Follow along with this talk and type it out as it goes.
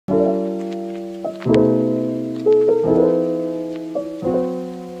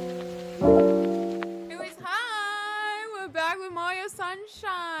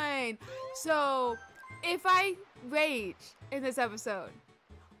if I rage in this episode,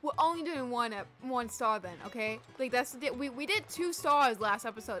 we're only doing one star then, okay? Like that's we did 2 stars last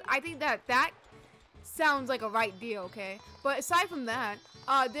episode. I think that sounds like a right deal, okay? But aside from that,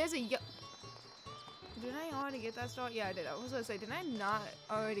 there's a did I already get that star? Yeah, I did. I was gonna say, did I not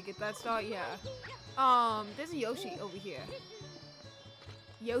already get that star? Yeah. There's a Yoshi over here.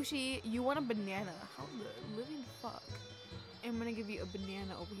 Yoshi, you want a banana? How the living fuck? I'm gonna give you a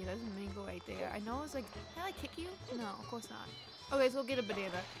banana over here. That's a mango right there. I know it's like, can I kick you? No, of course not. Okay, let's go get a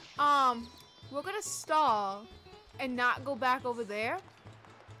banana. We're gonna stall and not go back over there.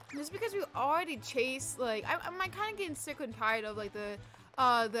 Just because we already chased, like, I'm like kind of getting sick and tired of like the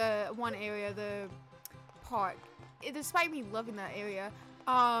one area, the park. Despite me loving that area,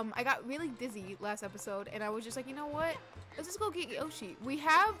 I got really dizzy last episode, and I was just like, you know what? Let's just go get Yoshi. We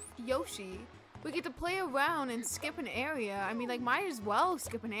have Yoshi. We get to play around and skip an area. I mean, like, might as well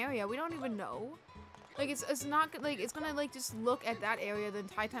skip an area. We don't even know. Like, it's not like it's gonna like just look at that area the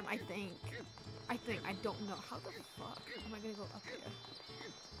entire time. I think. I don't know. How the fuck am I gonna go up there?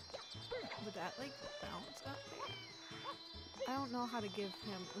 Would that like bounce up there? I don't know how to give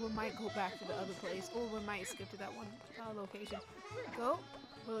him. We might go back to the other place, or we might skip to that one location. Go?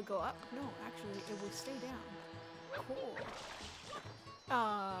 Will it go up? No, actually, it will stay down. Cool.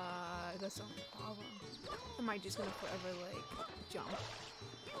 That's the only problem. Am I just gonna forever like jump?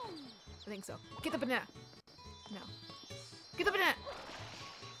 I think so. Get the banana. No. Get the banana.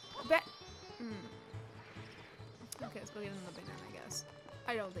 Okay, let's go get him the banana, I guess.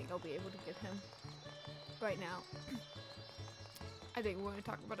 I don't think I'll be able to get him right now. I think we're going to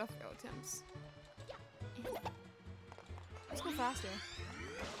talk about our fail attempts. Let's go faster.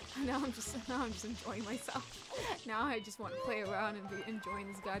 Now I'm just enjoying myself. Now I just want to play around and be enjoying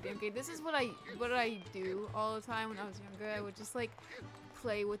this goddamn game. This is what I do all the time when I was younger. I would just like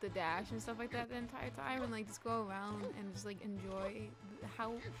play with the dash and stuff like that the entire time, and like just go around and just like enjoy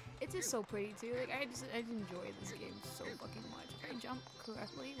how it's just so pretty too. Like I just enjoy this game so fucking much. If I jump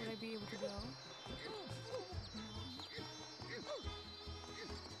correctly, would I be able to go?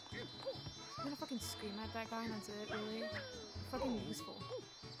 I'm gonna fucking scream at that guy and that's it, really? Fucking useful.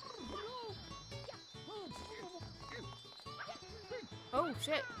 Oh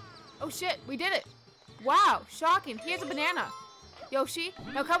shit. Oh shit, we did it! Wow, shocking. Here's a banana. Yoshi,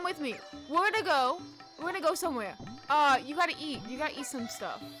 now come with me. We're gonna go somewhere. You gotta eat. You gotta eat some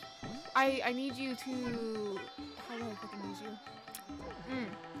stuff. I need you to... How do I fucking use you?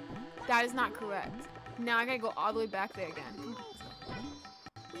 That is not correct. Now I gotta go all the way back there again. Come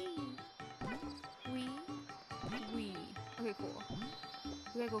on, let's go. Wee. Okay, cool.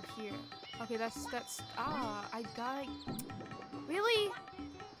 We gotta go here. Okay, that's, I gotta... Really?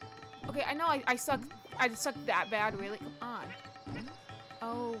 Okay, I know I suck that bad, really? Come on.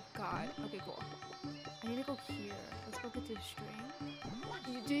 Oh, God. Okay, cool. I need to go here. Let's go get to the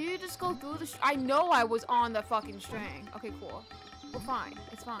string. Do you just go through the I know I was on the fucking string. Okay, cool. We're fine.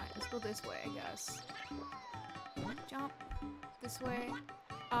 It's fine. Let's go this way, I guess. Jump. This way.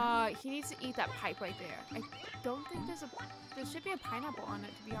 He needs to eat that pipe right there. I don't think there should be a pineapple on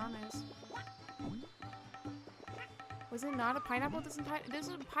it, to be honest. Was it not a pineapple this entire... There's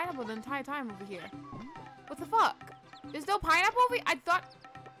a pineapple the entire time over here. What the fuck? There's no pineapple over here? I thought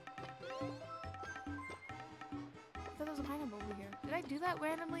there was a pineapple over here. Did I do that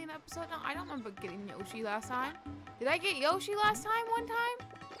randomly in the episode? No, I don't remember getting Yoshi last time. Did I get Yoshi last time one time?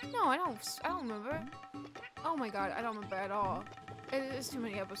 No, I don't remember. Oh my god, I don't remember at all. There's too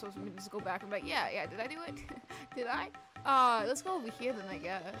many episodes for me to just go back and be like, yeah, did I do it? Did I? Let's go over here then, I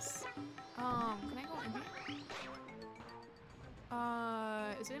guess. Can I go in here?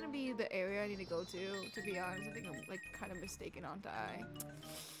 Is it gonna be the area I need to go to be honest? I think I'm like kind of mistaken, aren't I?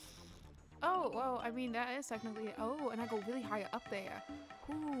 Oh, well, I mean, that is technically, oh, and I go really high up there.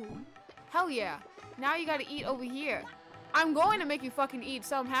 Ooh, hell yeah. Now you gotta eat over here. I'm going to make you fucking eat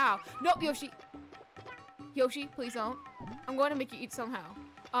somehow. Nope, Yoshi. Yoshi, please don't. I'm going to make you eat somehow.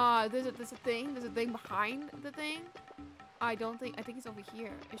 There's a thing behind the thing. I think it's over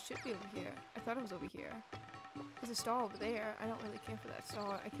here. It should be over here. I thought it was over here. There's a star over there. I don't really care for that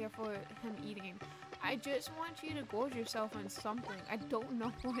star. I care for him eating. I just want you to gorge yourself on something. I don't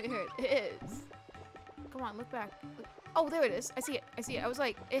know where it is. Come on, look back. Oh, there it is. I see it. I was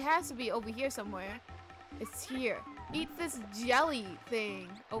like, it has to be over here somewhere. It's here. Eat this jelly thing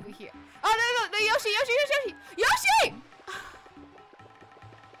over here. Oh, no, Yoshi! Yoshi!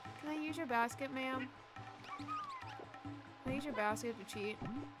 Can I use your basket, ma'am? Can I use your basket to cheat?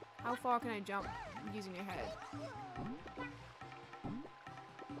 How far can I jump using your head?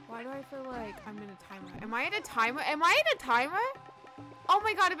 Why do I feel like I'm in a timer? Am I in a timer? Oh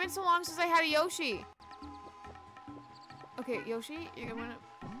my god, it's been so long since I had a Yoshi. Okay, Yoshi, you're gonna...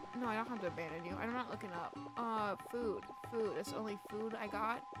 No, I don't have to abandon you. I'm not looking up. Food. Food. That's the only food I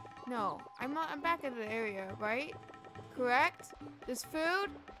got? No. I'm back in the area, right? Correct? There's food?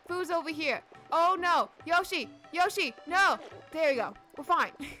 Food's over here. Oh, no. Yoshi! Yoshi! No! There you go. We're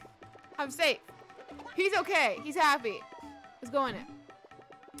fine. I'm safe. He's okay. He's happy. Let's go in it.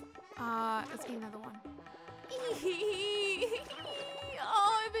 Let's get another one.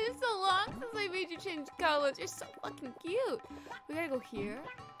 Oh, it's been so long since I made you change colors. You're so fucking cute. We gotta go here.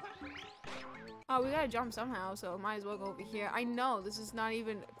 Oh, we gotta jump somehow, so might as well go over here. I know this is not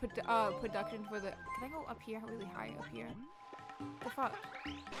even production for the... Can I go up here? Really high up here? The fuck?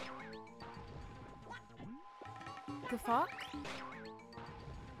 The fuck?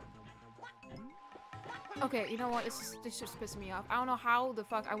 Okay, you know what? This just pissing me off. I don't know how the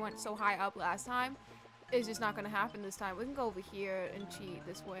fuck I went so high up last time. It's just not gonna happen this time. We can go over here and cheat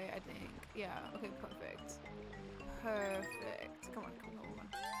this way, I think. Yeah, okay, perfect. Perfect. Come on, come on.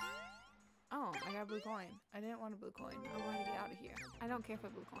 Oh, I got a blue coin. I didn't want a blue coin. I wanted to get out of here. I don't care for a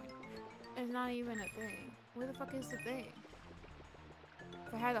blue coin. It's not even a thing. Where the fuck is the thing?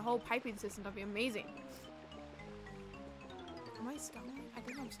 If I had the whole piping system, that'd be amazing. Am I stalling? I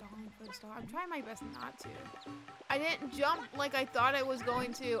think I'm stalling for the star. I'm trying my best not to. I didn't jump like I thought I was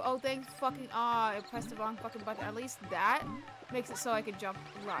going to. Oh, thank fucking... I pressed the wrong fucking button. At least that makes it so I can jump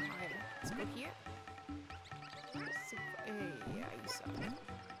a lot higher. Let's go here. Hey, yeah, you suck.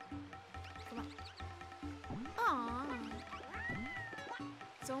 Come on. Aww.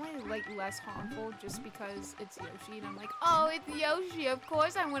 It's only like less harmful just because it's Yoshi and I'm like, oh, it's Yoshi. Of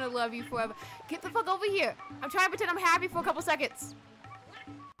course I'm gonna love you forever. Get the fuck over here. I'm trying to pretend I'm happy for a couple seconds.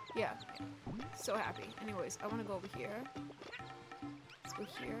 Yeah. So happy. Anyways, I want to go over here. Let's go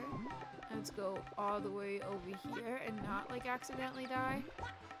here. And let's go all the way over here and not like accidentally die.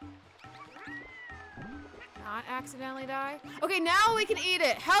 Not accidentally die. Okay, now we can eat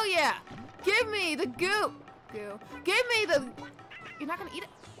it. Hell yeah. Give me the goo. Goo. Give me the... You're not gonna eat it?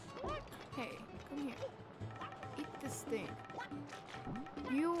 Hey, come here. Eat this thing.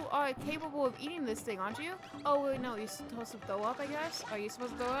 You are capable of eating this thing, aren't you? Oh, wait, no. You're supposed to throw up, I guess? Are you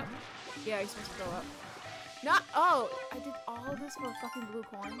supposed to throw up? Yeah, you're supposed to throw up. Not... Oh, I did all of this for a fucking blue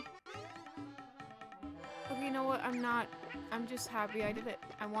coin. Okay, you know what? I'm just happy I did it.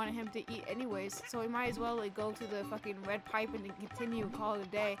 I wanted him to eat anyways, so we might as well like go to the fucking red pipe and continue and call it a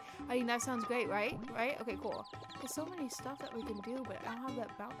day. I think that sounds great, right? Right? Okay, cool. There's so many stuff that we can do, but I don't have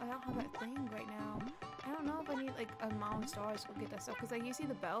that belt. I don't have that thing right now. I don't know if I need like a amount of stars to get that stuff, because like you see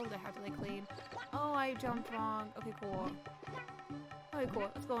the bells I have to like clean. Oh, I jumped wrong. Okay, cool. Okay, cool.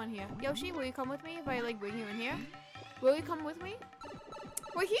 Let's go in here. Yoshi, will you come with me if I like bring you in here? Will you come with me?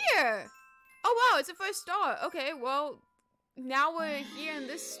 We're here! Oh wow, it's the first star. Okay, well, now we're here in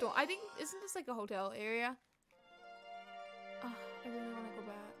this store. I think, isn't this like a hotel area? Oh, I really want to go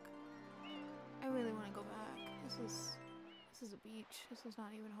back. I really want to go back. This is a beach. This is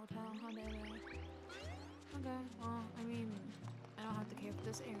not even a hotel. How dare they? Okay, well, I mean, I don't have to care for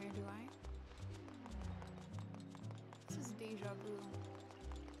this area, do I? This is deja vu.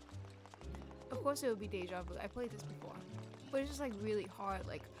 Of course it would be deja vu. I played this before. But it's just like really hard,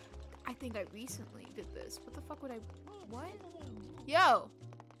 like, I think I recently did this. What the fuck would I... What? Yo!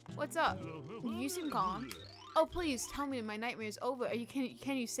 What's up? You seem calm. Oh, please tell me my nightmare is over.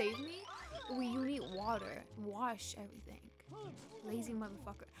 Can you save me? You need water. Wash everything. Lazy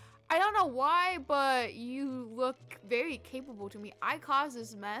motherfucker. I don't know why, but you look very capable to me. I caused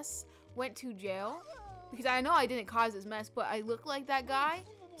this mess. Went to jail. Because I know I didn't cause this mess, but I look like that guy.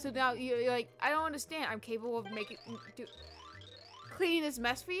 So now you're like, I don't understand. I'm capable of making... cleaning this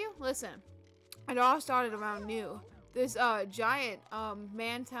mess for you? Listen, it all started around noon. This giant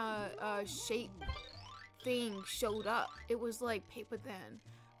manta shaped thing showed up. It was like paper thin,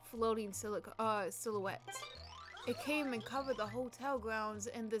 floating silhouettes. It came and covered the hotel grounds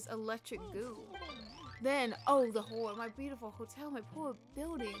in this electric goo. Then, oh, the horror, my beautiful hotel, my poor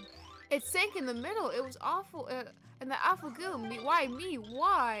building. It sank in the middle. It was awful. And the awful goo. Why me?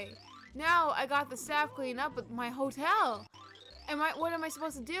 Why? Now I got the staff cleaning up with my hotel. What am I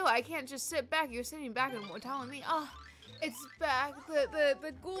supposed to do? I can't just sit back. You're sitting back and telling me, oh, it's back.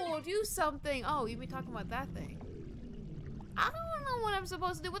 The ghoul, do something. Oh, you be talking about that thing. I don't know what I'm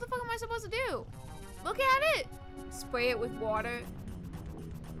supposed to do. What the fuck am I supposed to do? Look at it. Spray it with water.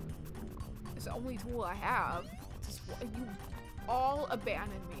 It's the only tool I have. You all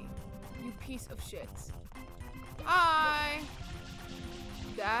abandoned me. You piece of shit. Hi.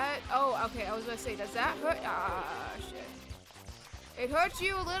 That, oh, okay, I was gonna say, does that hurt? Ah, shit. It hurts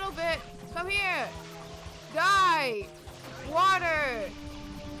you a little bit. Come here. Die. Water.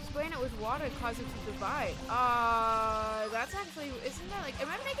 spraying it with water cause it to divide. That's actually, isn't that like, am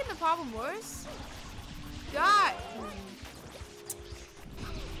I making the problem worse? God!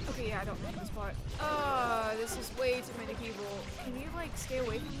 Okay, yeah, I don't like this part. This is way too many people. Can you, like, stay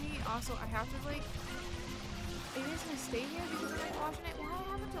away from me? Also, I have to, like, are you guys gonna stay here because I'm, like, washing it? What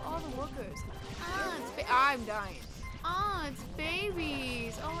happened to all the workers? I'm dying. Oh, it's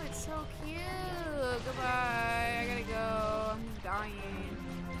babies. Oh, it's so cute. Goodbye. I gotta go. I'm dying.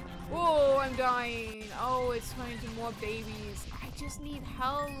 Whoa, I'm dying. Oh, it's turning to more babies. I just need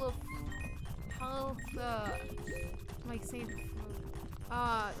health. Health. I'm like saying food.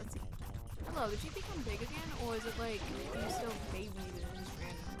 Let's see. Hello, did you become big again? Or is it like you're still babies and just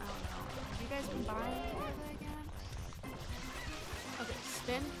random? I don't know. Have you guys combined together again? Okay,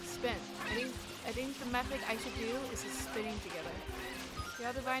 spin, spin. I think the method I should do is just spinning together. The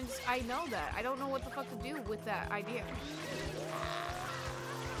other vines, I know that. I don't know what the fuck to do with that idea.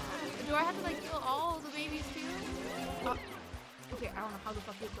 Do I have to like kill all of the babies too? Okay, I don't know how the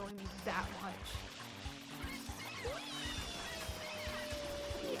fuck you're throwing me that much.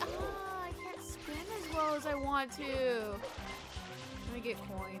 I can't spin as well as I want to. Let me get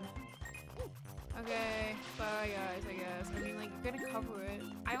coin. Okay, bye guys, I guess. I mean, like, you're gonna cover it.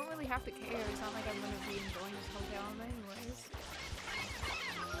 I don't really have to care. It's not like I'm gonna be enjoying this hotel anyways.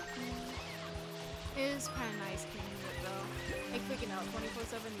 It is kind of nice cleaning it though. Like, freaking out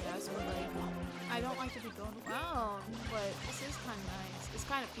 24/7, yes, but like, I don't like to be going around, but this is kind of nice. It's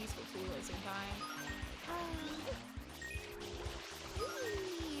kind of peaceful too at the same time.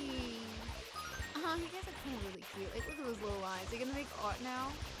 You guys are kind of really cute. Like, look at those little lines. They're gonna make art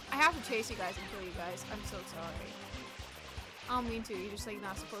now. I have to chase you guys and kill you guys. I'm so sorry. I don't mean to. You're just like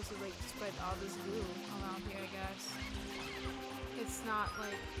not supposed to like spread all this glue around here, I guess. It's not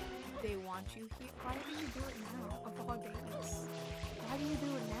like they want you here. Why do you do it now? Of all days. Why do you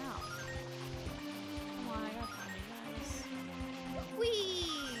do it now? Come on, I gotta find you guys.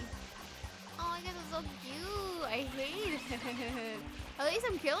 Whee! Oh, you guys are so cute. I hate it. At least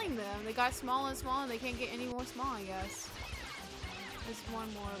I'm killing them. They got smaller and smaller and they can't get any more small, I guess. There's one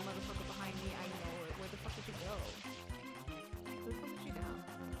more motherfucker behind me. I know it. Where the fuck did you go? Where the fuck did you go?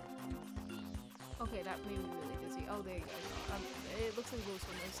 Okay, that made me really dizzy. Oh, there you go. It looks like little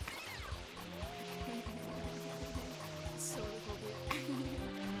swimmers. So appropriate.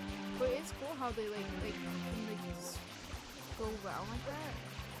 But it's cool how they like just go around like that.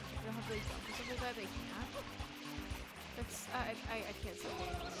 They don't have to like jump or stuff like that. They can't. That's I can't say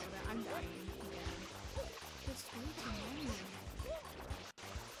anything about that. I'm dying. Yeah. There's way too many.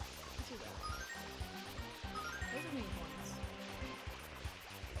 Let's do that. Those are main points.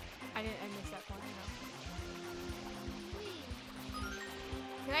 I missed that point, I know.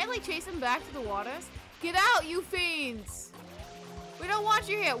 Can I like chase them back to the waters? Get out, you fiends! We don't want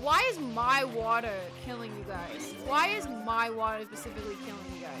you here. Why is my water killing you guys? Why is my water specifically killing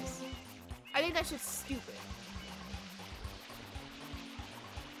you guys? I think that shit's stupid.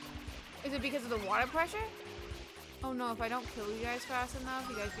 Is it because of the water pressure? Oh no, if I don't kill you guys fast enough,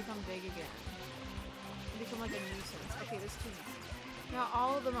 you guys become big again. You become like a nuisance. Okay, there's too many. Now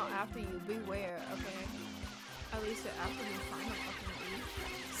all of them are after you. Beware, okay? At least they're after me. Find them fucking eat.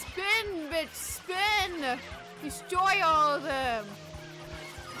 Spin, bitch! Spin! Destroy all of them!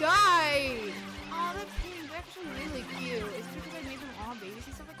 Die! Oh, they're cute. They're actually really cute. Is it because I made them all babies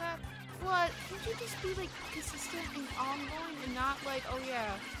and stuff like that? What? Can't you just be like consistent and ongoing and not like, oh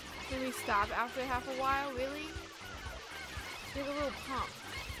yeah, can we stop after half a while? Really? They have a little pump.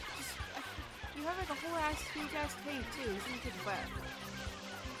 Just, you have like a whole ass, huge ass tank too. So you could wet.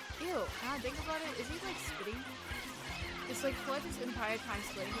 Ew. Now I think about it, is he like spitting? It's like for this entire time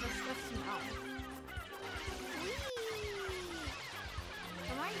spitting, but that's smell.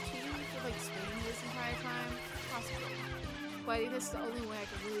 Am I cheating for like spitting this entire time? Possibly. But I think that's the only way I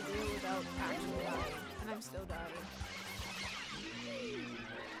can really do it without actually dying. And I'm still dying.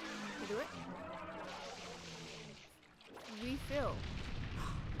 You do it? Refill.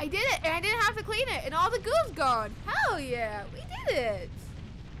 I did it! And I didn't have to clean it! And all the goo's gone! Hell yeah! We did it!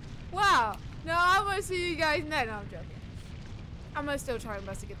 Wow! No, I'm gonna see you guys next. No, I'm joking. I'm gonna still try my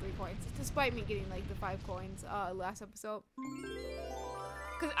best to get 3 points. Despite me getting like the 5 coins last episode.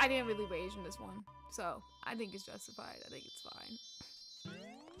 Because I didn't really rage in this one. So, I think it's justified. I think it's fine.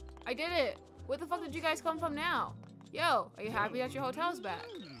 I did it! Where the fuck did you guys come from now? Yo, are you happy that your hotel's back?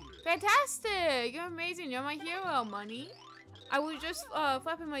 Fantastic! You're amazing. You're my hero, Money. I was just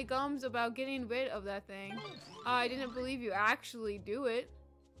flapping my gums about getting rid of that thing. I didn't believe you actually do it.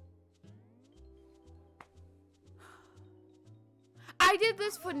 I did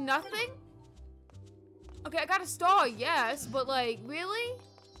this for nothing? Okay, I got a star, yes, but like, really?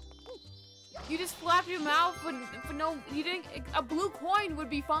 You just flapped your mouth for no, you didn't, a blue coin would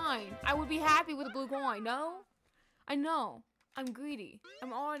be fine. I would be happy with a blue coin, no? I know, I'm greedy.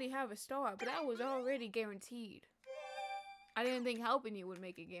 I'm already have a star, but that was already guaranteed. I didn't think helping you would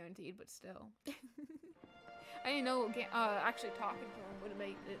make it guaranteed, but still. I didn't know actually talking to him would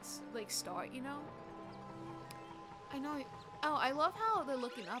make it, like, start, you know? I know. Oh, I love how they're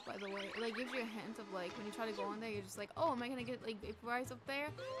looking up, by the way. It, like, gives you a hint of, like, when you try to go in there, you're just like, oh, am I gonna get, like, vaporized up there?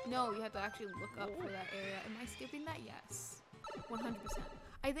 No, you have to actually look up for that area. Am I skipping that? Yes. 100%.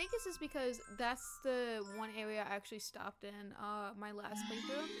 I think it's just because that's the one area I actually stopped in my last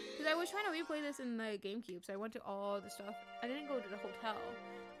playthrough. Because I was trying to replay this in the GameCube, so I went to all the stuff. I didn't go to the hotel.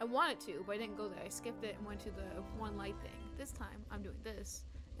 I wanted to, but I didn't go there. I skipped it and went to the one light thing. This time, I'm doing this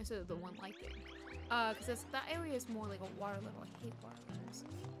instead of the one light thing. Because that area is more like a water level. I hate water levels.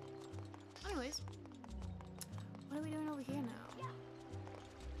 Anyways, what are we doing over here now?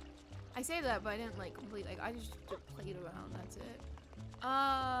 I say that, but I didn't like complete. Like I just played around. That's it.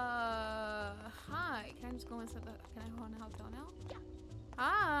 Hi. Can I just go inside the? Can I go in the hotel now?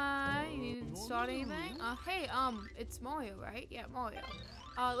 Hi. You need to start anything? Hey. It's Mario, right? Yeah, Mario.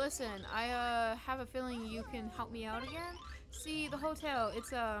 Listen. I have a feeling you can help me out again. See, the hotel.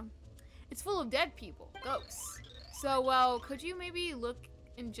 It's full of dead people, ghosts. So, well, could you maybe look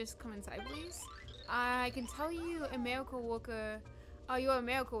and just come inside, please? I can tell you a miracle worker. Oh, you're a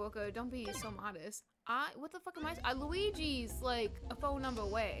miracle worker. Don't be so modest. What the fuck am I? Luigi's like a phone number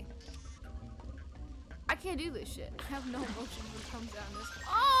away. I can't do this shit. I have no emotion when it comes down this.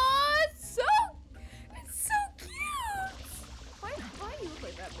 Oh, it's so cute. Why do you look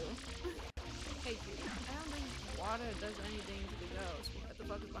like that, boo? Hey, dude. I don't think water does anything to the ghost. What the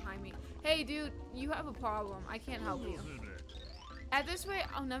fuck is behind me? Hey, dude, you have a problem. I can't help you. At this rate,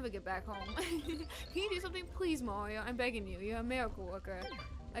 I'll never get back home. Can you do something, please, Mario? I'm begging you. You're a miracle worker.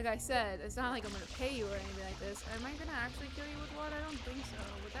 Like I said, it's not like I'm gonna pay you or anything like this. Am I gonna actually kill you with water? I don't think so.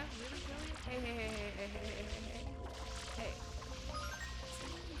 Would that really kill you? Hey.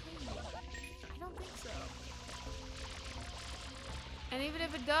 I don't think so. And even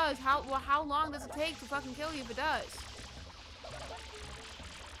if it does, how long does it take to fucking kill you if it does?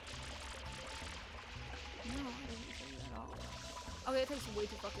 No, it doesn't kill you at all. Okay, it takes way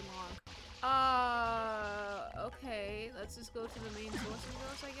too fucking long. Okay, let's just go to the main source of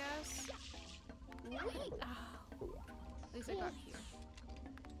those, I guess. Wait. Oh. At least I got here.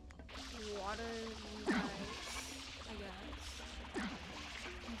 Water, you guys, I guess.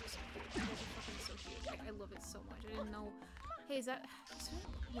 I'm just so cute. You guys are fucking so cute. Like, I love it so much. I didn't know. Hey, does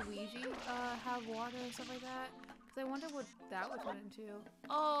Luigi have water and stuff like that? Because I wonder what that would turn into.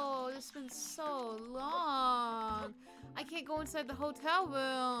 Oh, this has been so long. I can't go inside the hotel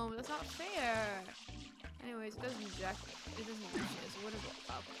room. That's not fair. Anyways, it doesn't jack. It doesn't do shit. So what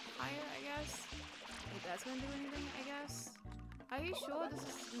about up higher, I guess? If that's gonna do anything, I guess. Are you sure this is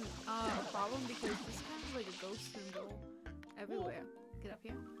a problem? Because this is kind of like a ghost symbol everywhere. Get up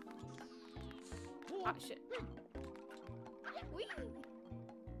here. Ah, shit. Whee!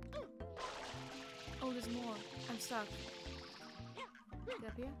 Oh, there's more. I'm stuck. Get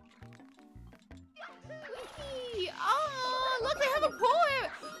up here. Whee! Oh, look, they have a pool!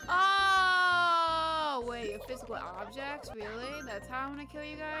 Oh, wait, physical objects? Really? That's how I'm gonna kill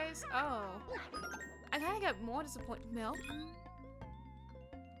you guys? Oh. I kinda got more disappointed. Milk?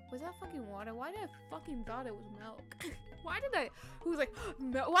 Was that fucking water? Why did I fucking thought it was milk? Why did I? Who's like,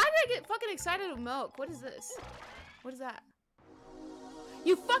 milk? Why did I get fucking excited with milk? What is this? What is that?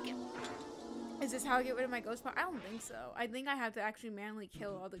 You fucking... Is this how I get rid of my ghost power? I don't think so. I think I have to actually manually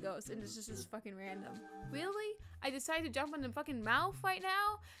kill all the ghosts, and it's just fucking random. Really? I decided to jump in the fucking mouth right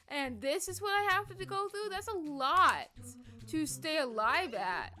now, and this is what I have to go through? That's a lot to stay alive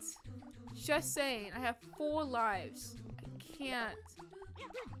at. Just saying. I have 4 lives. I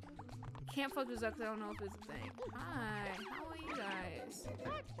can't fuck this up because I don't know if it's a thing. Hi. How are you guys?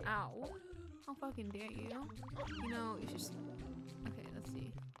 Ow. How fucking dare you? You know, you just... Okay, let's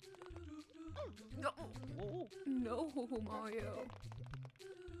see. No, Mario.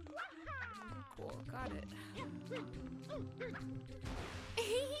 Cool, got it.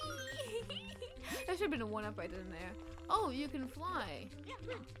 That should have been a 1-up right in there. Oh, you can fly.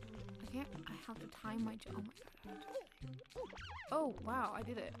 I have to time my jump. Oh my god. Oh, wow, I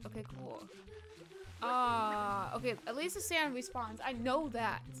did it. Okay, cool. Okay, at least the sand respawns. I know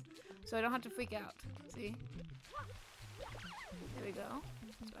that. So I don't have to freak out. See? There we go.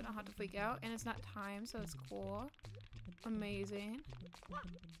 So I don't have to freak out. And it's not timed, so it's cool. Amazing.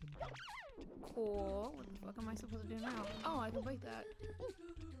 Cool. What the fuck am I supposed to do now? Oh, I can break that.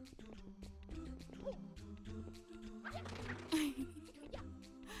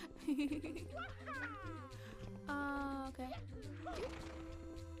 Okay.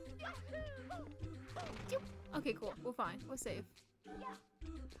 Okay, cool. We're fine. We're safe.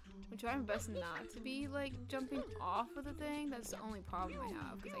 I'm trying my best not to be like jumping off of the thing. That's the only problem I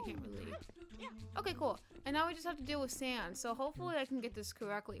have because I can't really. Okay, cool. And now we just have to deal with sand. So hopefully I can get this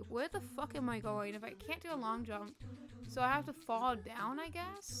correctly. Where the fuck am I going if I can't do a long jump? So I have to fall down, I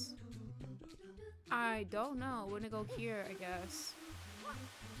guess? I don't know. We're gonna go here, I guess.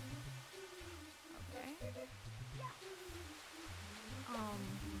 Okay.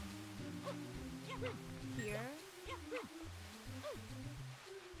 Here.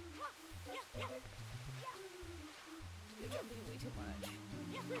 You're jumping way too much.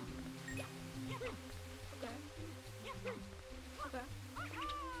 Okay. Okay.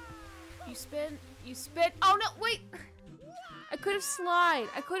 You spin. Oh no, wait! I could have slide.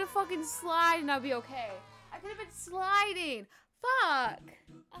 I could have fucking slide and I'd be okay. I could have been sliding. Fuck.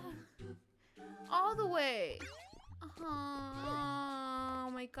 All the way. Oh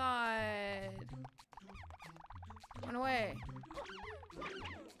my god. Run away.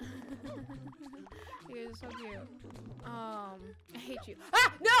 You guys are so cute. I hate you.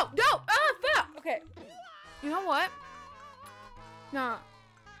 Ah! No! No! Ah! Fuck! Okay. You know what? Nah.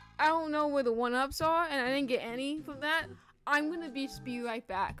 I don't know where the one-ups are, and I didn't get any from that. I'm gonna be right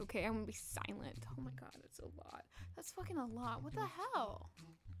back, okay? I'm gonna be silent. Oh my god, that's a lot. That's fucking a lot. What the hell?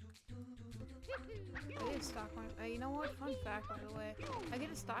 I get to stalk my. You know what? Fun fact, by the way. I get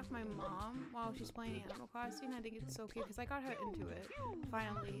to stalk my mom while she's playing Animal Crossing. I think it's so cute because I got her into it.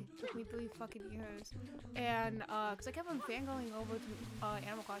 Finally, took me 3 fucking years. And because I kept on fangirling over to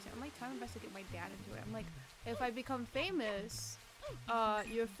Animal Crossing. I'm like trying my best to get my dad into it. I'm like, if I become famous,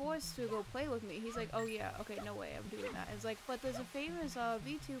 you're forced to go play with me. He's like, oh yeah, okay, no way, I'm doing that. It's like, but there's a famous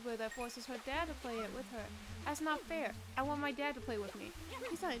VTuber that forces her dad to play it with her. That's not fair. I want my dad to play with me.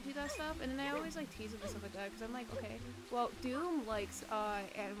 He's not into that stuff, and then I always like tease him and stuff like that, because I'm like, okay, well, Doom likes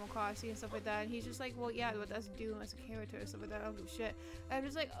Animal Crossing and stuff like that, and he's just like, well, yeah, but that's Doom as a character and stuff like that, I don't give a shit. And I'm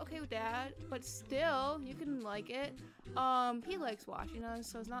just like, okay, dad, but still, you can like it. He likes watching us,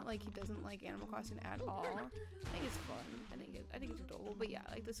 so it's not like he doesn't like Animal Crossing at all. I think it's fun. I think it's adorable, but yeah,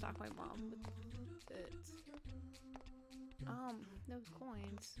 I like to stalk my mom with it. Those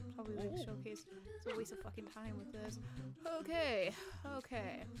coins. Probably like showcase. It's a waste of fucking time with this. Okay,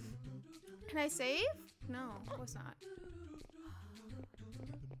 okay. Can I save? No, of course not.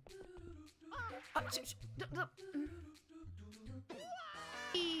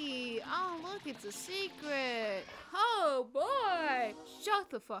 Oh, look, it's a secret. Oh, boy. Shut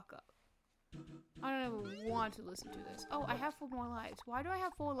the fuck up. I don't ever want to listen to this. Oh, I have 4 more lives. Why do I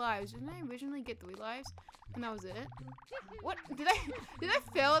have 4 lives? Didn't I originally get 3 lives? And that was it? What? Did I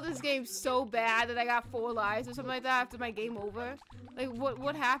fail at this game so bad that I got 4 lives or something like that after my game over? Like,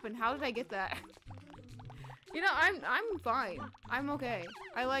 what happened? How did I get that? You know, I'm fine. I'm okay.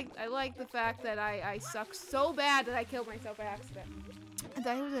 I like the fact that I suck so bad that I killed myself by accident. I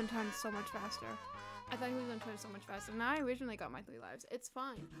thought he was gonna turn so much faster. Now I originally got my 3 lives. It's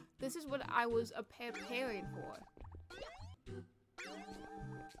fine. This is what I was preparing for.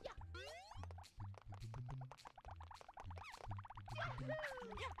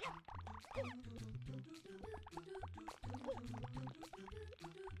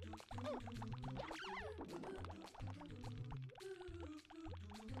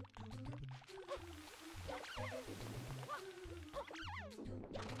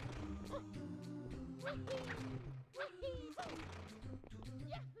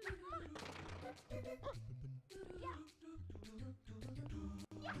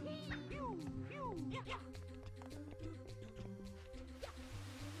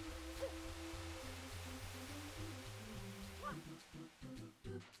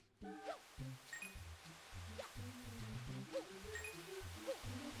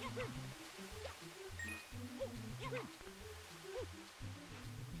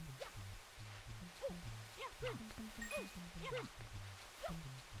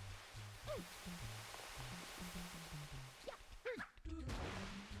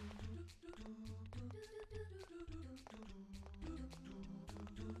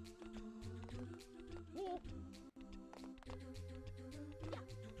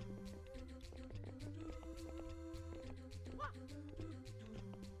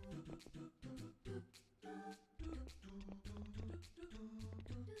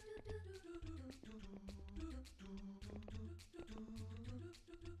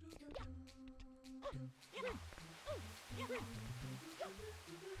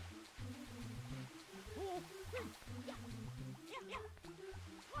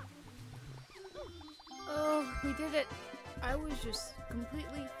 Oh, we did it. I was just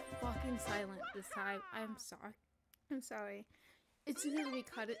completely fucking silent this time. I'm sorry. I'm sorry. As soon as we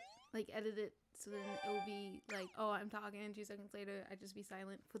cut it, like edit it, so then it will be like, oh, I'm talking, and 2 seconds later, I just be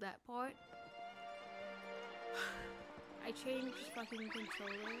silent for that part. I changed fucking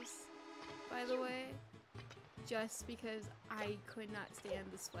controllers, by the way, just because I could not stand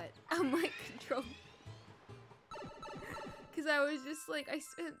the sweat on my controller. Because I was just like, I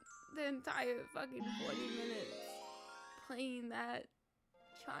spent the entire fucking 40 minutes playing that,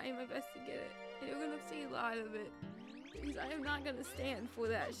 trying my best to get it. And you're gonna see a lot of it. Because I am not gonna stand for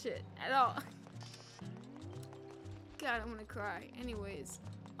that shit at all. God, I'm gonna cry. Anyways,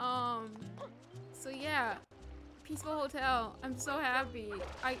 so yeah, Peaceful Hotel. I'm so happy.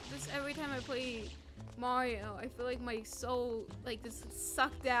 Just every time I play Mario, I feel like my soul like just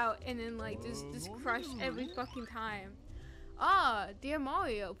sucked out and then like just crushed every fucking time. Ah, dear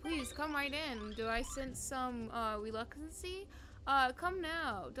Mario, please come right in. Do I sense some reluctancy? Come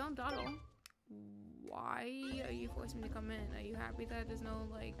now. Don't dawdle. Why are you forcing me to come in? Are you happy that there's no,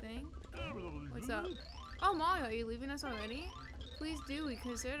 like, thing? What's up? Oh, Mario, are you leaving us already? Please do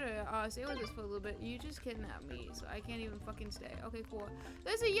consider, stay with us for a little bit. You just kidnapped me, so I can't even fucking stay. Okay, cool.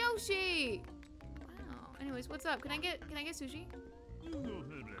 There's a Yoshi! Wow. Anyways, what's up? Can I get sushi?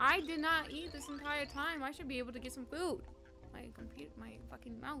 I did not eat this entire time. I should be able to get some food. My computer, my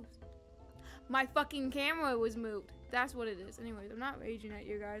fucking mouse. My fucking camera was moved. That's what it is. Anyways, I'm not raging at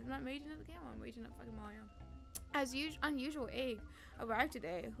you guys. I'm not raging at the camera. I'm raging at fucking Mario. As unusual egg arrived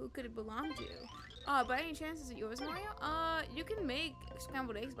today. Who could it belong to? By any chance is it yours, Mario? You can make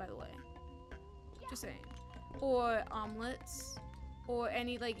scrambled eggs, by the way. Just saying. Or omelets. Or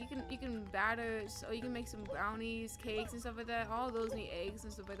any, like, you can batter, so you can make some brownies, cakes, and stuff like that. All those need eggs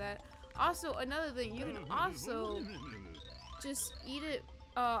and stuff like that. Also, another thing, you can also just eat it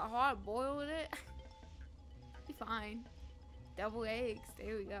hard boiled it. Be fine. Double eggs.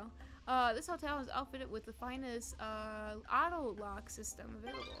 There we go. This hotel is outfitted with the finest auto lock system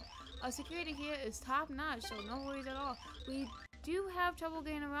available. Security here is top notch, so no worries at all. We do have trouble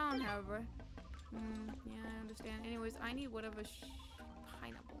getting around, however. Yeah, I understand. Anyways, I need whatever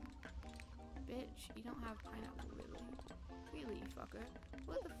pineapple. Bitch, you don't have pineapple, really. Really, fucker.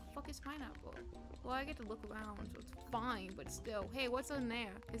 What the fuck is pineapple? Well, I get to look around, so it's fine, but still. Hey, what's in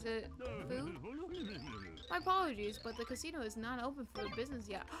there? Is it food? My apologies, but the casino is not open for business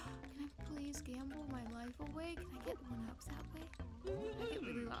yet. Can I please gamble my life away? Can I get 1-ups that way? I get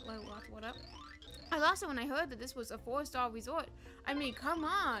really lots what up. I lost it when I heard that this was a 4-star resort. I mean, come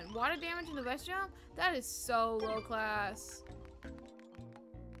on. Water damage in the restroom? That is so low class. What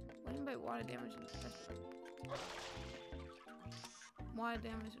do you mean by water damage in the restroom? Water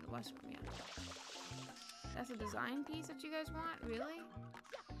damage in the restroom, yeah. That's a design piece that you guys want? Really?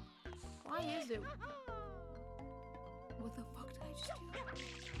 Why is it? What the fuck did I just do?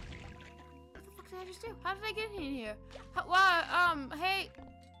 What the fuck did I just do? How did I get in here? Hey.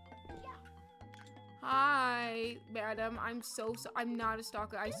 Hi, madam. I'm not a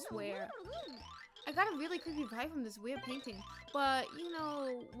stalker, I swear. I got a really creepy vibe from this weird painting. But you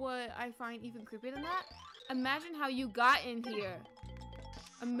know what I find even creepier than that? Imagine how you got in here.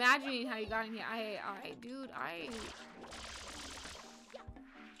 Imagining how you got in here. Dude,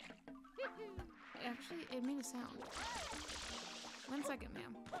 actually, it made a sound. 1 second,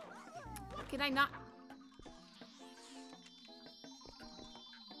 ma'am. Can I not?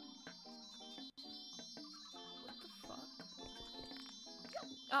 What the fuck?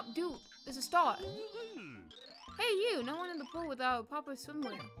 Oh, dude, there's a star. Hey, you! No one in the pool without proper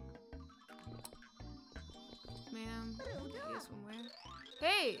swimwear. Ma'am, you swimwear?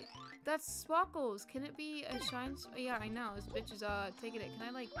 Hey, that's Sparkles. Can it be a shine? Yeah, I know. This bitch is taking it. Can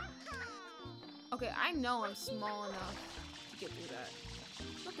I like? Okay, I know I'm small enough to get through that.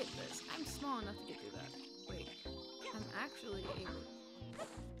 Look at this. I'm small enough to get through that. Wait, I'm actually able.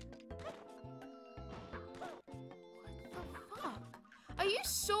 What the fuck? Are you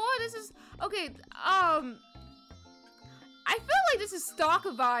sure this is okay? I feel like this is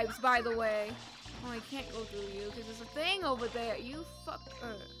stalker vibes, by the way. Oh, I can't go through you because there's a thing over there. You fuck you.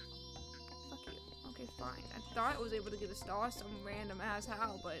 Okay, fine. I thought I was able to get a star some random ass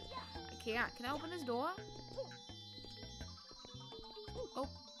how, but I can't. Can I open this door?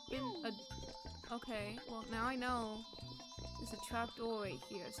 Okay, well now I know there's a trap door right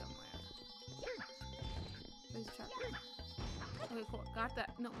here somewhere. Where's the trap door? Okay, cool. Got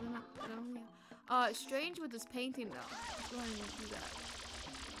that. No. Strange with this painting though. Let's go ahead and do that.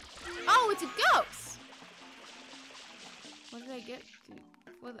 Oh, it's a ghost! What did I get to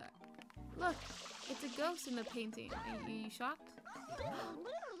for that? Look, it's a ghost in the painting. Are you shocked?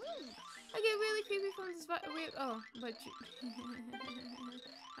 I get really creepy from this weird. Oh, but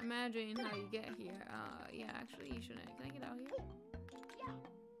you imagine how you get here. Yeah, actually, you shouldn't. Can I get out here?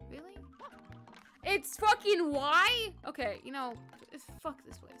 Really? It's fucking Y? Okay, you know, fuck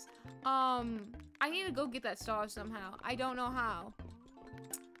this place. I need to go get that star somehow. I don't know how.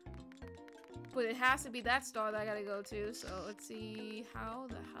 But it has to be that star that I gotta go to. So let's see. How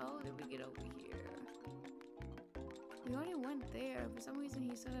the hell did we get over here? We already went there. For some reason,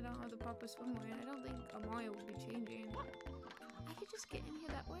 he said I don't have the proper swimwear. I don't think Mario will be changing. I could just get in here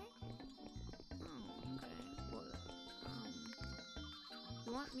that way? Oh, okay. Well,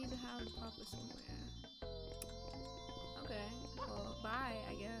 you want me to have the proper swimwear? Okay. Well, bye,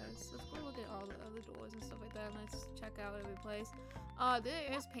 I guess. Let's go look at all the other doors and stuff like that. And let's check out every place.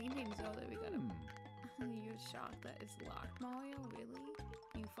 There is paintings though that we gotta. You're shocked that it's locked, Mario? Really?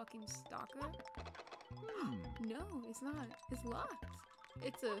 You fucking stalker? No, it's not. It's locked.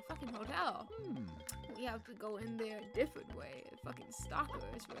 It's a fucking hotel. We have to go in there a different way. A fucking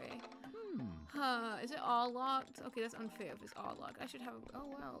stalker's way. Is it all locked? Okay, that's unfair if it's all locked. I should have a... Oh,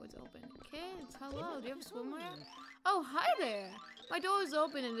 wow, it's open. Kids, hello. Do you have swimwear? Oh, hi there. My door is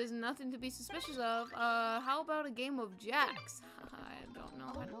open and there's nothing to be suspicious of. How about a game of jacks? I don't know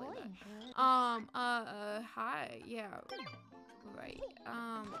how to play that. Hi. Yeah. Right.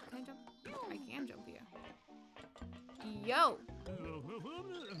 Can I jump? I can jump here. Yo!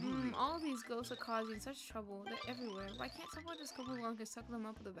 All these ghosts are causing such trouble. They're everywhere. Why can't someone just come along and suck them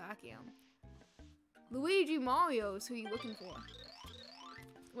up with a vacuum? Luigi Mario's who you looking for?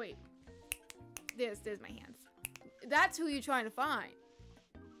 Wait. There's my hands. That's who you're trying to find.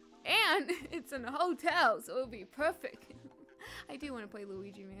 And it's in a hotel, so it'll be perfect. I do want to play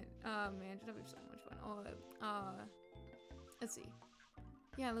Luigi Mansion. That'd be so much fun. Oh, let's see.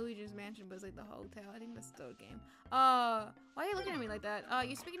 Yeah, Luigi's Mansion, but it's like the hotel. I think that's the third game. Why are you looking at me like that?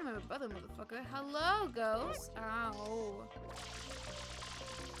 You're speaking to my brother, motherfucker. Hello, ghost. Ow.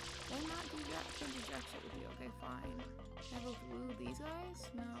 Did I not do jack shit with you? Okay, fine. Can I go through these guys?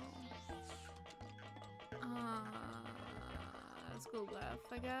 No. Let's go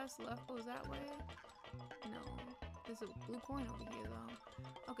left, I guess. Left goes that way? No. There's a blue coin over here,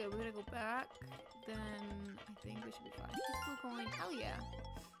 though. Okay, we're gonna go back. Then I think we should be fine. This blue coin. Hell yeah.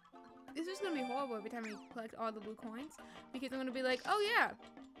 This is gonna be horrible every time we collect all the blue coins. Because I'm gonna be like, oh yeah.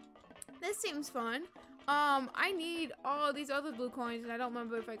 This seems fun. I need all these other blue coins and I don't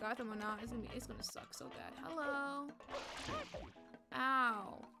remember if I got them or not. It's gonna suck so bad. Hello.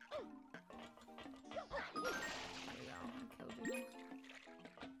 Ow. There we go. I killed you.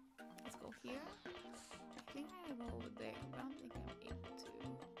 Let's go here. I think I go over there, but I don't think I'm able to.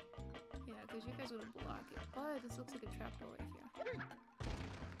 Yeah, because you guys would block it. But this looks like a trapdoor right here.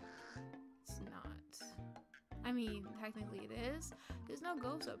 It's not. I mean, technically it is. There's no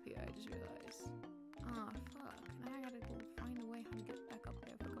ghosts up here, I just realized. Ah, fuck. Now I gotta go find a way how to get back up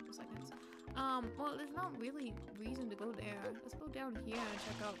there for a couple seconds. Well, there's not really reason to go there. Let's go down here and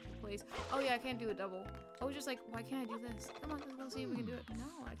check out the place. Oh yeah, I can't do a double. I was just like, why can't I do this? Come on, let's go see if we can do it. No,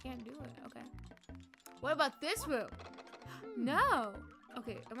 I can't do it. Okay. What about this room? No.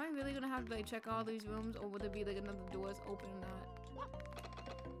 Okay, am I really gonna have to like check all these rooms, or would there be like another doors open or not?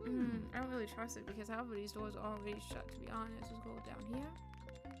 I don't really trust it because half of these doors are already shut, to be honest. Let's go down here.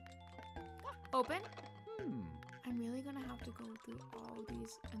 Open. I'm really gonna have to go through all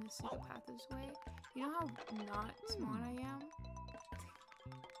these and the secret path this way. You know how not smart I am?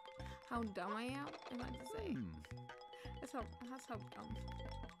 How dumb I am? I meant to say. That's how dumb.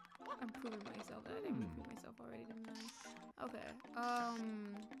 I'm proving myself that I didn't prove myself already, didn't I? Okay.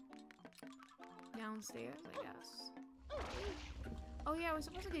 Downstairs, I guess. Oh yeah, we're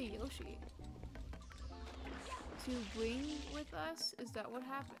supposed to get Yoshi to bring with us. Is that what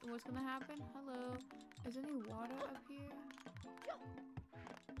happened? What's gonna happen? Hello. Is there any water up here?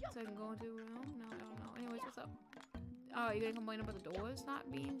 So I can go into a room? No, I don't know. Anyways, what's up? Oh, you gonna complain about the doors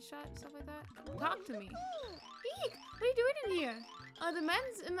not being shut? Stuff like that? Talk to me. Eek! What are you doing in here? The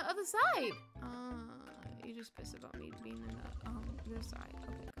men's in the other side. You're just pissed about me being in the other side.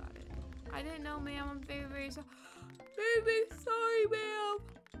 Okay, got it. I didn't know, ma'am. I'm very, very sorry. Very sorry, ma'am.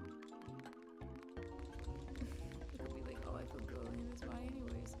 It could be like, oh, I feel good in this body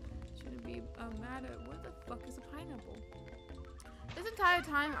anyways. Shouldn't be mad at. What the fuck is a pineapple? This entire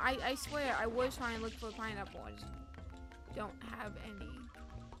time, I swear, I was trying to look for a pineapple. I just don't have any,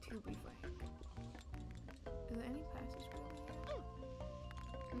 to be frank. Is there any passageway over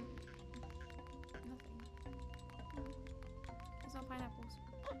here? Nothing. There's no pineapples.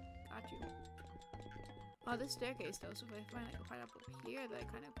 Got you. Oh, this staircase though, so if I find like a pineapple here that I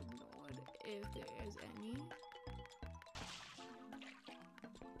kind of ignored, if there is any.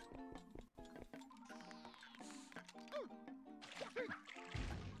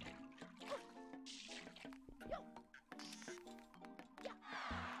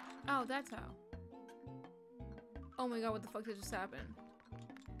 Oh, that's how. Oh my god, what the fuck did just happen?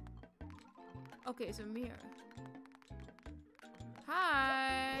 Okay, it's a mirror.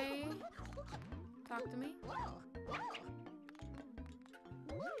 Hi! Talk to me.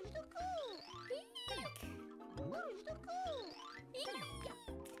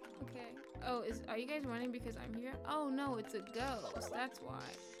 Okay. Oh, are you guys running because I'm here? Oh no, it's a ghost. That's why.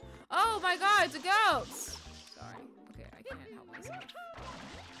 Oh my god, it's a ghost! Sorry. Okay, I can't help myself.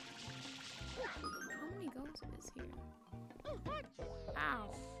 How many ghosts is here?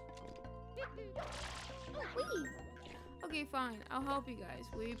 Ow. Whee! Okay, fine. I'll help you guys.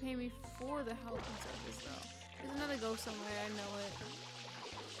 Will you pay me for the help and service though? There's another ghost somewhere, I know it.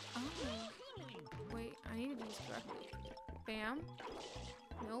 Oh. Wait, I need to do this correctly. Bam.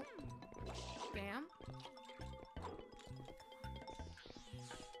 Nope. Bam.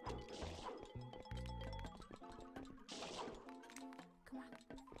 Come on.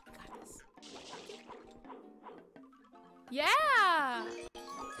 I got this. Yeah!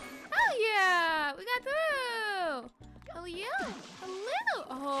 Hell yeah! We got through! Hell yeah!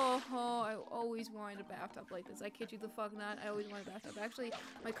 Hello! Oh, I always wanted a bathtub like this. I kid you the fuck not. I always wanted a bathtub. Actually,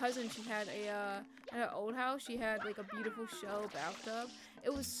 my cousin, she had at her old house, she had like a beautiful show bathtub.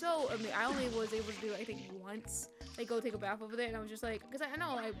 It was so amazing. I only was able to do it, I think, once. Like, go take a bath over there, and I was just like, because I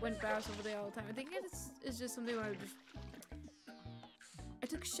know I went baths over there all the time. I think it's just something where I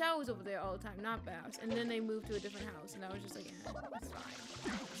took showers over there all the time, not baths. And then they moved to a different house, and I was just like, it's fine.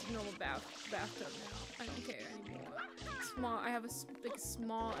 It's a normal bathtub now. I don't care anymore. I have a like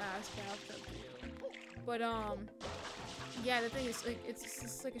small ass bathtub too. But yeah, the thing is, like, it's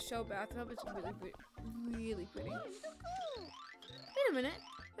just like a show bathtub. It's really pretty. Wait a minute,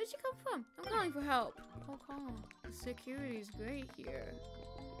 where'd you come from? I'm calling for help. Oh, call. The security's great here.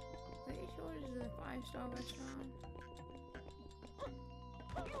 Are you sure this is a 5-star restaurant?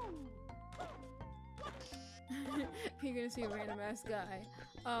 You're gonna see a random ass guy,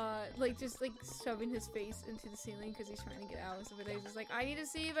 like just like shoving his face into the ceiling because he's trying to get out and stuff like that. He's just like, I need to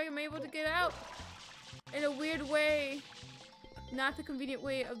see if I'm able to get out in a weird way, not the convenient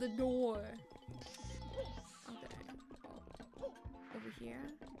way of the door. Okay, over here.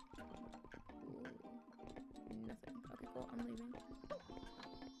 Ooh. Nothing. Okay, cool. I'm leaving.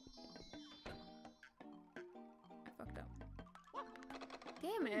 I fucked up.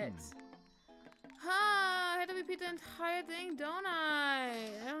 Damn it. I had to repeat the entire thing, don't I?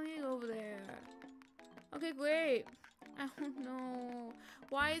 I don't need to go over there. Okay, great. I don't know.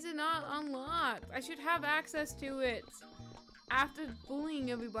 Why is it not unlocked? I should have access to it after bullying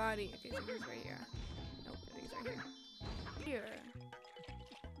everybody. Okay, so he's right here. Nope, I think he's right here. Here.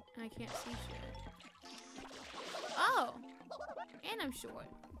 And I can't see shit. Oh! And I'm short.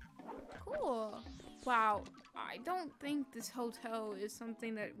 Cool. Wow. I don't think this hotel is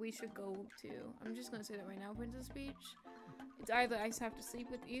something that we should go to. I'm just gonna say that right now, Princess Peach. It's either I have to sleep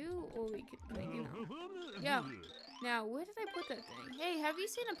with you, or we could, like, you know. Yeah. Now, where did I put that thing? Hey, have you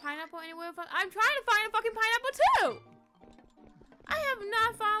seen a pineapple anywhere? I'm trying to find a fucking pineapple too! I have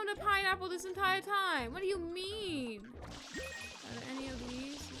not found a pineapple this entire time. What do you mean? Are there any of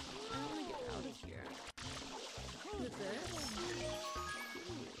these? I don't want to get out of here. Look at this.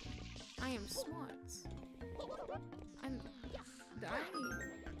 I am smart. I'm dying.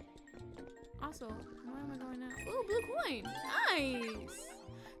 Also, where am I going now? Ooh, blue coin! Nice!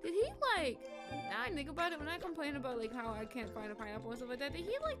 Did he, like, now I think about it, when I complain about, like, how I can't find a pineapple and stuff like that, did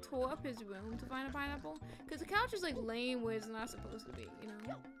he, like, tore up his room to find a pineapple? Because the couch is, like, laying where it's not supposed to be, you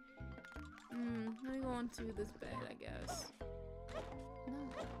know? Let me go on to this bed, I guess. No.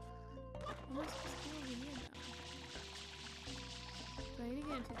 I'm not supposed to go over here now. Do I need to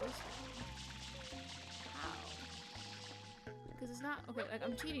get into this one? Because it's not, okay, like,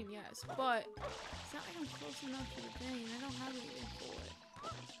 I'm cheating, yes, but it's not like I'm close enough to the thing, and I don't have anything for it.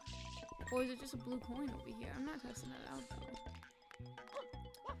 Or is it just a blue coin over here? I'm not testing that out, though.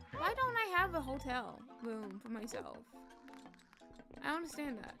 Why don't I have a hotel room for myself? I don't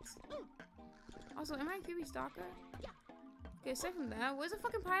understand that. Also, am I a creepy stalker? Okay, aside from that, where's the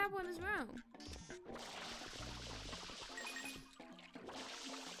fucking pineapple in this room?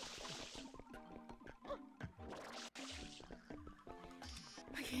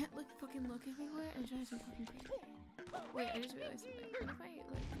 I can't fucking look everywhere and try some fucking creepy. Wait, I just realized something. What if I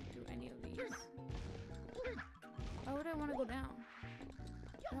like do any of these? Why would I want to go down?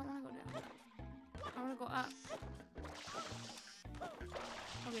 I don't want to go down. I want to go up.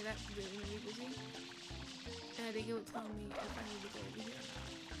 Okay, that's really really busy. And I think it would tell me if I need to go over here or not.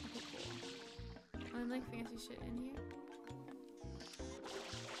 Okay, cool. I'm like fancy shit in here.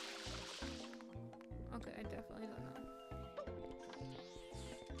 Okay, I definitely don't know.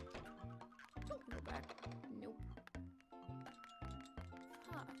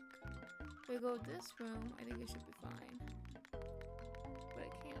 we go this room, I think it should be fine. But I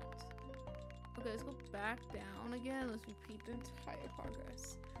can't. Okay, let's go back down again. Let's repeat the entire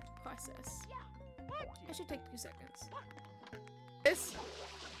process. It should take 2 seconds. This,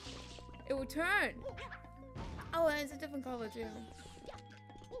 it will turn. Oh, and it's a different color too.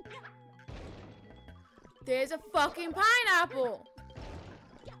 There's a fucking pineapple.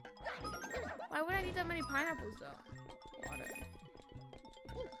 Why would I need that many pineapples though? Water.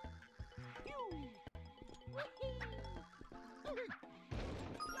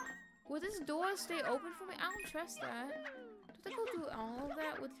 Will this door stay open for me? I don't trust that. Do they go through all of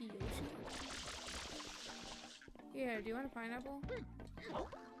that with Yoshi? Here, do you want a pineapple? No.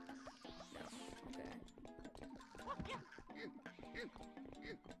 Okay.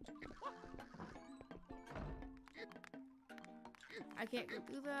 I can't go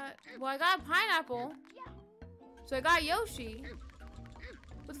through that. Well, I got a pineapple. So I got Yoshi.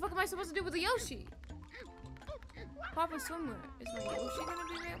 What the fuck am I supposed to do with the Yoshi? Papa somewhere. Is my Yoshi gonna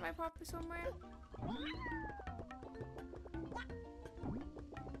be at my Papa somewhere?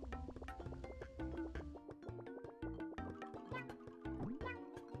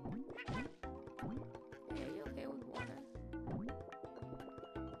 Yeah, you okay with water?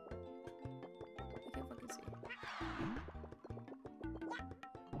 I can't fucking see.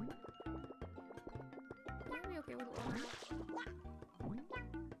 You're gonna be okay with water.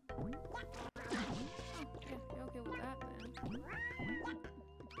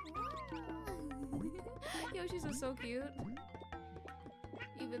 Yoshi's are so cute.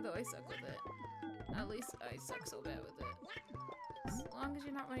 Even though I suck with it. At least I suck so bad with it. As long as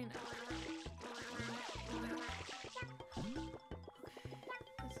you're not running out.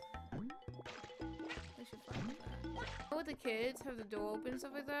 I should find that. Oh, with the kids have the door open and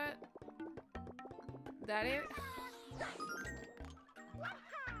stuff like that. That area. Why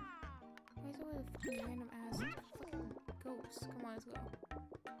is it with a fucking random ass fucking ghost? Come on, let's go.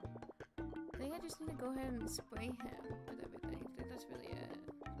 I think I just need to go ahead and spray him with everything. I think that's really it.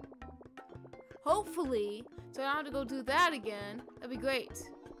 Hopefully, so I don't have to go do that again. That'd be great.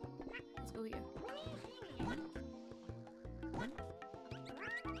 Let's go here.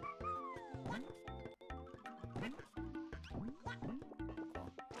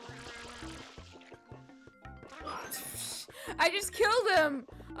 I just killed him!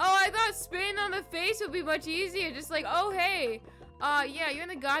 Oh, I thought spraying on the face would be much easier. Just like, oh, hey. Yeah, you're in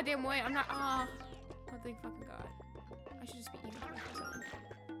the goddamn way. I'm not, oh, thank fucking God. I should just be eating myself.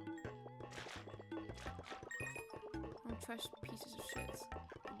 I'm trash pieces of shit.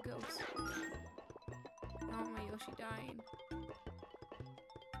 Ghosts. I don't want my Yoshi dying.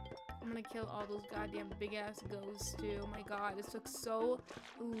 I'm gonna kill all those goddamn big ass ghosts too. Oh my God, this took so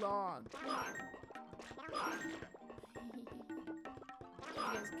long. What do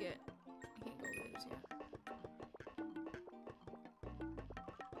you guys get? I can't go over this yet.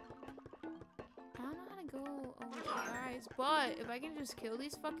 I don't know how to go over the guys, but if I can just kill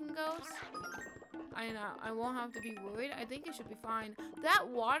these fucking ghosts, I won't have to be worried. I think it should be fine. That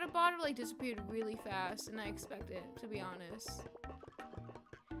water bottle like disappeared really fast than I expected, to be honest.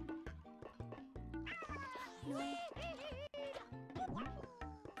 No.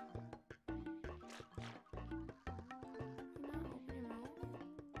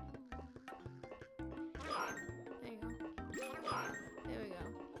 There you go. There we go.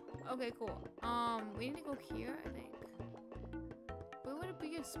 Okay, cool. We need to go here, I think. Where would it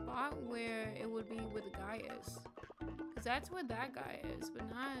be a spot where it would be where the guy is? Because that's where that guy is, but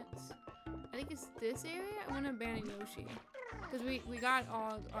not... I think it's this area. I'm gonna abandon Yoshi. Because we got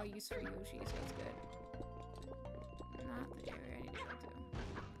all our use for Yoshi, so that's good. Not the area I need to go to.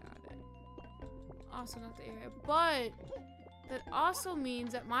 Got it. Also not the area. But that also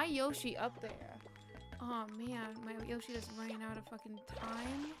means that my Yoshi up there... Oh man, my Yoshi is running out of fucking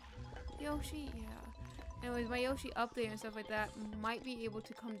time. Yoshi? Yeah. Anyways, my Yoshi up there and stuff like that might be able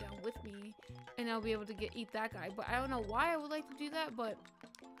to come down with me. And I'll be able to eat that guy. But I don't know why I would like to do that, but...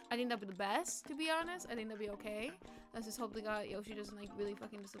 I think that'd be the best, to be honest. I think that'd be okay. Let's just hope the guy Yoshi doesn't like really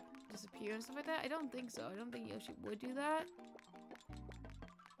fucking disappear and stuff like that. I don't think so. I don't think Yoshi would do that.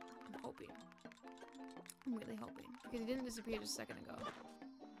 I'm hoping. I'm really hoping. Because he didn't disappear just a second ago.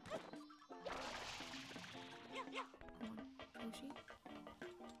 Come on, Yoshi.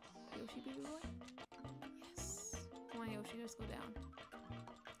 Yoshi, baby boy. Yes. Come on, Yoshi. Let's go down.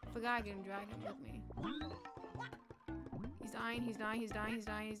 I forgot I can drag him with me. He's dying, he's dying, he's dying, he's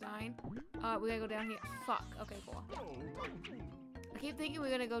dying, he's dying. We gotta go down here. Fuck. Okay, cool. I keep thinking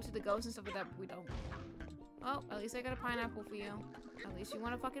we're gonna go to the ghosts and stuff like that, but we don't. Oh, at least I got a pineapple for you. At least you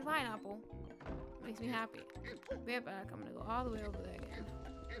want a fucking pineapple. Makes me happy. Be right back. I'm gonna go all the way over there again.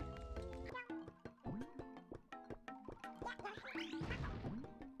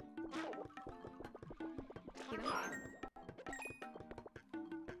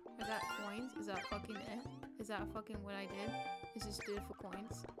 I got coins. Is that fucking it? Is that fucking what I did? Is just did it for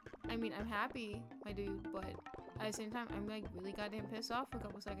coins? I mean, I'm happy, my dude, but at the same time, I'm like really goddamn pissed off for a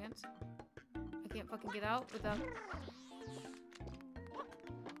couple seconds. I can't fucking get out without...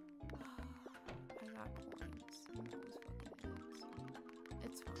 I got coins.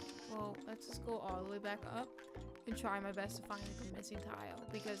 It's fine. Well, let's just go all the way back up and try my best to find like a missing tile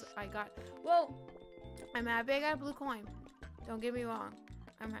because I got... Well, I'm happy I got a blue coin. Don't get me wrong.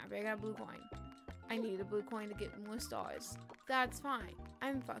 I'm happy I got a blue coin. I need a blue coin to get more stars. That's fine.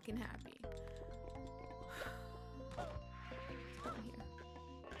 I'm fucking happy. Down here.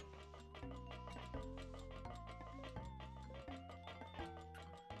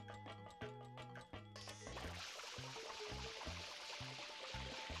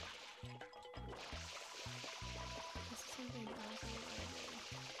 This is something else.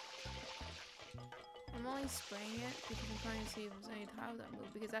 I'm only spraying it because I'm trying to see if there's any tiles that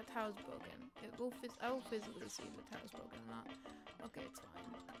move because that tile's broken. I will physically see if the tile's broken or not. Okay, it's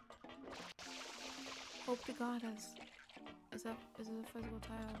fine. Hope to God is it a physical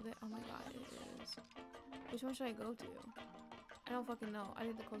tile over there? Oh my God, it is. Which one should I go to? I don't fucking know. I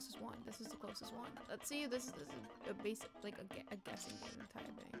did the closest one. This is the closest one. Let's see. This is a basic, like a guessing game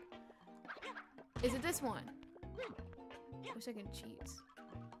type thing. Is it this one? Wish I can cheat.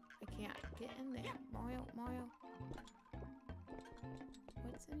 I can't get in there. Mario.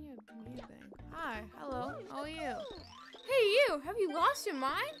 What's in your thing? Hi, hello. How are you? Hey, you! Have you lost your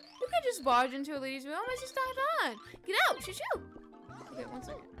mind? You can't just barge into a lady's room. It's just not on. Get out! Shoo! Okay, 1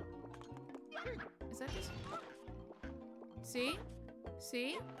 second. Is that just... See?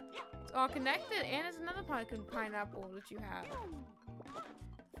 See? It's all connected, and there's another pineapple that you have.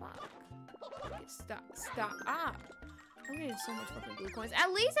 Fuck. Okay, stop. I'm getting so much fucking blue coins.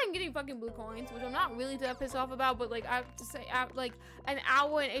 At least I'm getting fucking blue coins, which I'm not really that pissed off about, but like I have to say, like an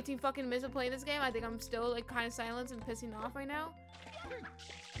hour and 18 fucking minutes of playing this game, I think I'm still like kind of silenced and pissing off right now.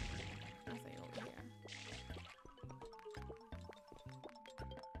 Nothing over here.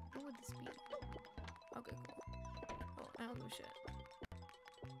 What would this be? Okay, cool. Oh, I don't give a shit.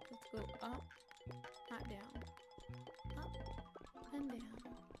 Let's go up, not down. Up and down.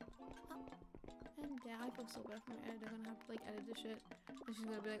 Yeah, I feel so bad for my editor. They're gonna have to like edit this shit, and she's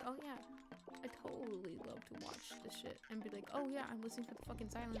gonna be like, "Oh yeah, I totally love to watch this shit," and be like, "Oh yeah, I'm listening for the fucking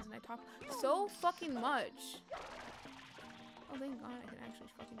silence, and I talk so fucking much." Oh thank God, I can actually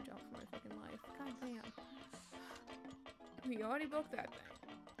fucking jump for my fucking life. God damn. We already broke that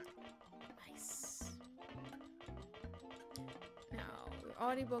thing. Nice. Now we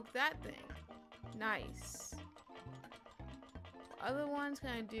already broke that thing. Nice. Other ones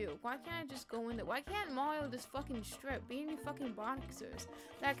can I do? Why can't I just go in there? Why can't Mario just fucking strip? Be in your fucking boxers.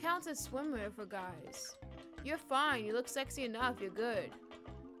 That counts as swimwear for guys. You're fine. You look sexy enough. You're good.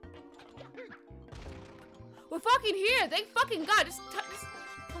 We're fucking here. Thank fucking God. Just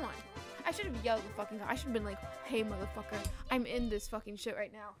come on. I should have yelled at the fucking guy. I should have been like, hey motherfucker, I'm in this fucking shit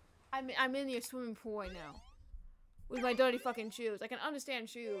right now. I'm in your swimming pool right now. With my dirty fucking shoes. I can understand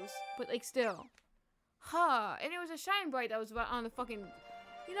shoes, but like still. Huh, and it was a shine bright that was about on the fucking,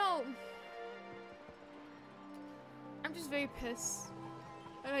 you know, I'm just very pissed,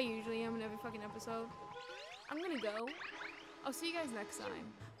 like I usually am in every fucking episode. I'm gonna go. I'll see you guys next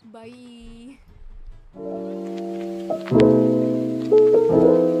time. Bye.